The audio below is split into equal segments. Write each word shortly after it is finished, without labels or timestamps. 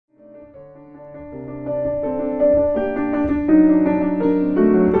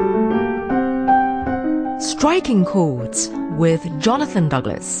Striking Chords with Jonathan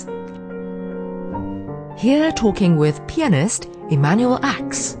Douglas. Here talking with pianist Emanuel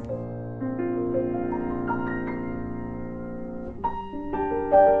Ax.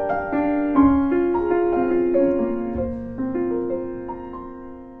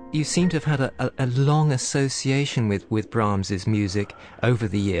 You seem to have had a long association with Brahms's music over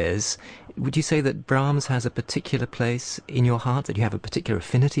the years. Would you say that Brahms has a particular place in your heart, that you have a particular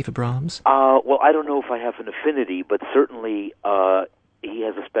affinity for Brahms? Well, I don't know if I have an affinity, but certainly he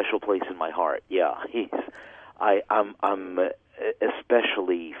has a special place in my heart. Yeah, I'm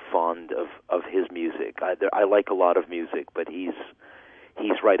especially fond of his music. I like a lot of music, but he's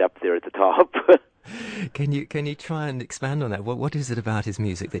right up there at the top. Can you try and expand on that? What is it about his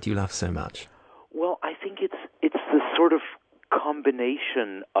music that you love so much? Well, I think it's the sort of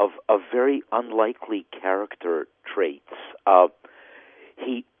combination of very unlikely character traits.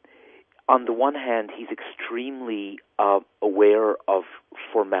 He, on the one hand, he's extremely aware of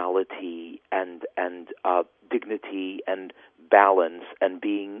formality and dignity and balance and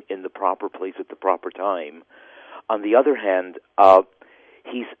being in the proper place at the proper time. On the other hand,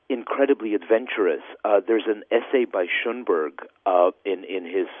 he's incredibly adventurous. There's an essay by Schoenberg in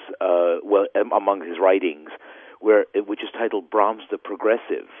his among his writings, which is titled "Brahms the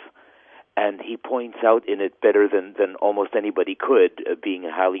Progressive," and he points out in it better than almost anybody could, being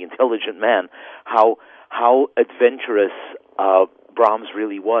a highly intelligent man, how adventurous Brahms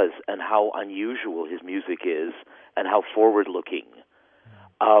really was, and how unusual his music is, and how forward-looking.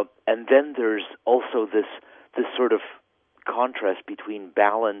 And then there's also this sort of contrast between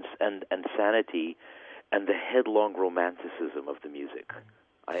balance and sanity, and the headlong romanticism of the music.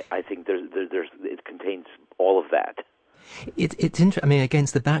 I think it contains all of that. It's I mean,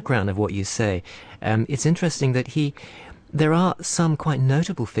 against the background of what you say, it's interesting that there are some quite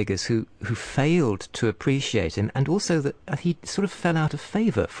notable figures who failed to appreciate him, and also that he sort of fell out of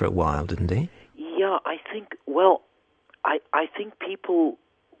favour for a while, didn't he? Yeah, I think people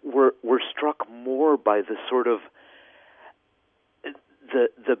were struck more by the sort of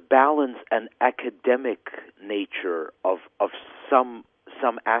the balance and academic nature of some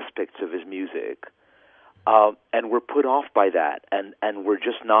aspects of his music, and were put off by that, and were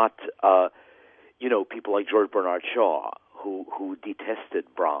just not, people like George Bernard Shaw who detested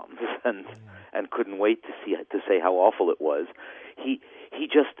Brahms and couldn't wait to say how awful it was. He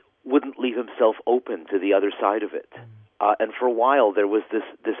just wouldn't leave himself open to the other side of it. And for a while there was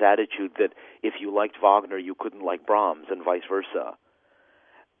this attitude that if you liked Wagner, you couldn't like Brahms, and vice versa.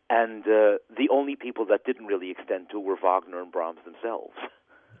 And the only people that didn't really extend to were Wagner and Brahms themselves,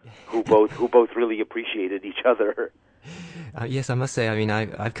 who both really appreciated each other. Yes, I must say. I mean,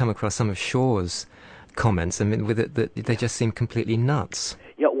 I've come across some of Shaw's comments. I mean, with it, that they just seem completely nuts.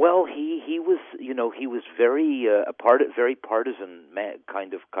 Yeah, well, he was very very partisan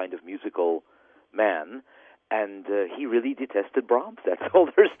kind of musical man. And he really detested Brahms. That's all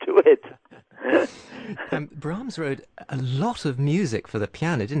there's to it. Brahms wrote a lot of music for the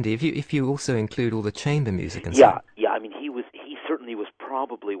piano, didn't he? If you also include all the chamber music and so on. Yeah. I mean, he certainly was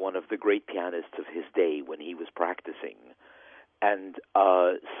probably one of the great pianists of his day when he was practicing, and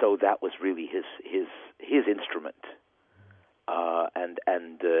so that was really his instrument, and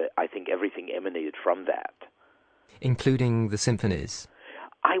I think everything emanated from that, including the symphonies.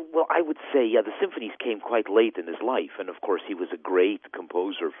 I would say, the symphonies came quite late in his life, and of course he was a great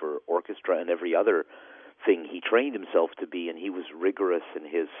composer for orchestra and every other thing he trained himself to be, and he was rigorous in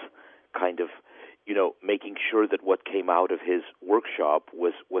his kind of, making sure that what came out of his workshop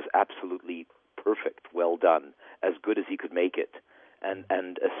was absolutely perfect, well done, as good as he could make it, and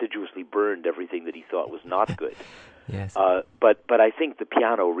assiduously burned everything that he thought was not good. Yes. But I think the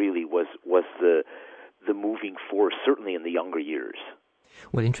piano really was the moving force, certainly in the younger years.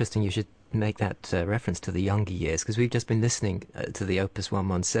 Well, interesting you should make that reference to the younger years, because we've just been listening to the Opus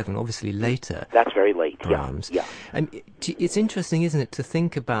 117, obviously later. That's very late, Brahms. Yeah. And it's interesting, isn't it, to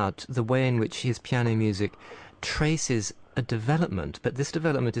think about the way in which his piano music traces a development, but this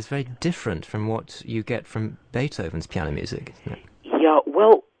development is very different from what you get from Beethoven's piano music, isn't it? Yeah,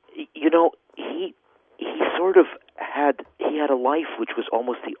 well, he sort of had a life which was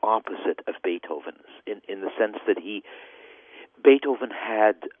almost the opposite of Beethoven's, in the sense that Beethoven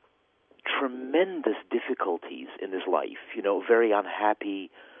had tremendous difficulties in his life, very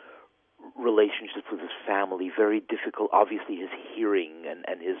unhappy relationships with his family, very difficult, obviously his hearing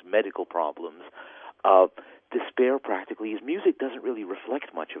and his medical problems, despair practically. His music doesn't really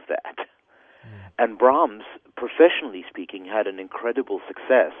reflect much of that. And Brahms, professionally speaking, had an incredible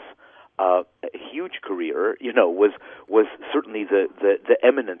success, a huge career, was certainly the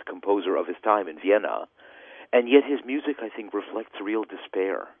eminent composer of his time in Vienna. And yet his music, I think, reflects real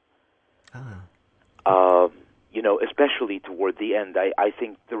despair. Especially toward the end. I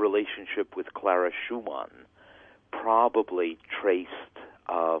think the relationship with Clara Schumann probably traced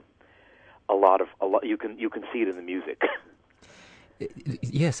a lot. You can see it in the music.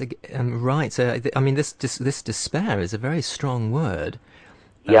 Yes, right. So, I mean, this despair is a very strong word.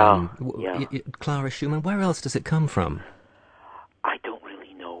 Yeah. Clara Schumann. Where else does it come from? I don't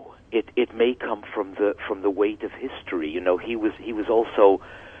really know. It may come from the weight of history. He was also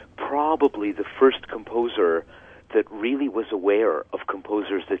probably the first composer that really was aware of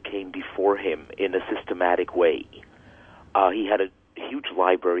composers that came before him in a systematic way. He had a huge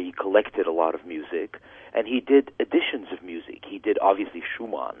library. He collected a lot of music, and he did editions of music. He did, obviously,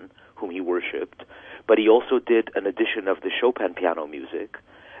 Schumann, whom he worshipped, but he also did an edition of the Chopin piano music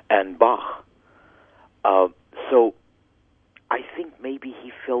and Bach. So I think maybe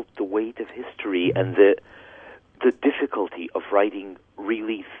he felt the weight of history and the difficulty of writing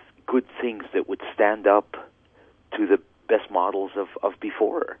really good things that would stand up to the best models of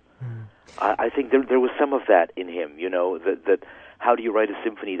before. I think there was some of that in him, that how do you write a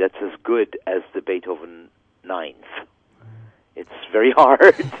symphony that's as good as the Beethoven Ninth? It's very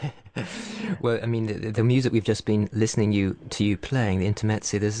hard. Well, I mean, the music we've just been listening to you playing, the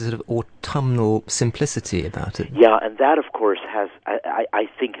intermezzi, there's a sort of autumnal simplicity about it. Yeah, and that, of course, I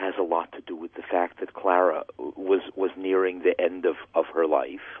think has a lot to do with the fact that Clara was nearing the end of her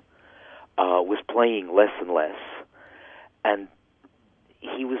life, was playing less and less, and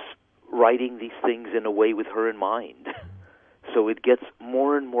he was writing these things in a way with her in mind. So it gets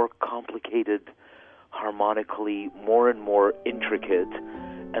more and more complicated harmonically, more and more intricate,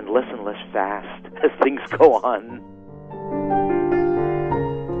 and less fast as things go on.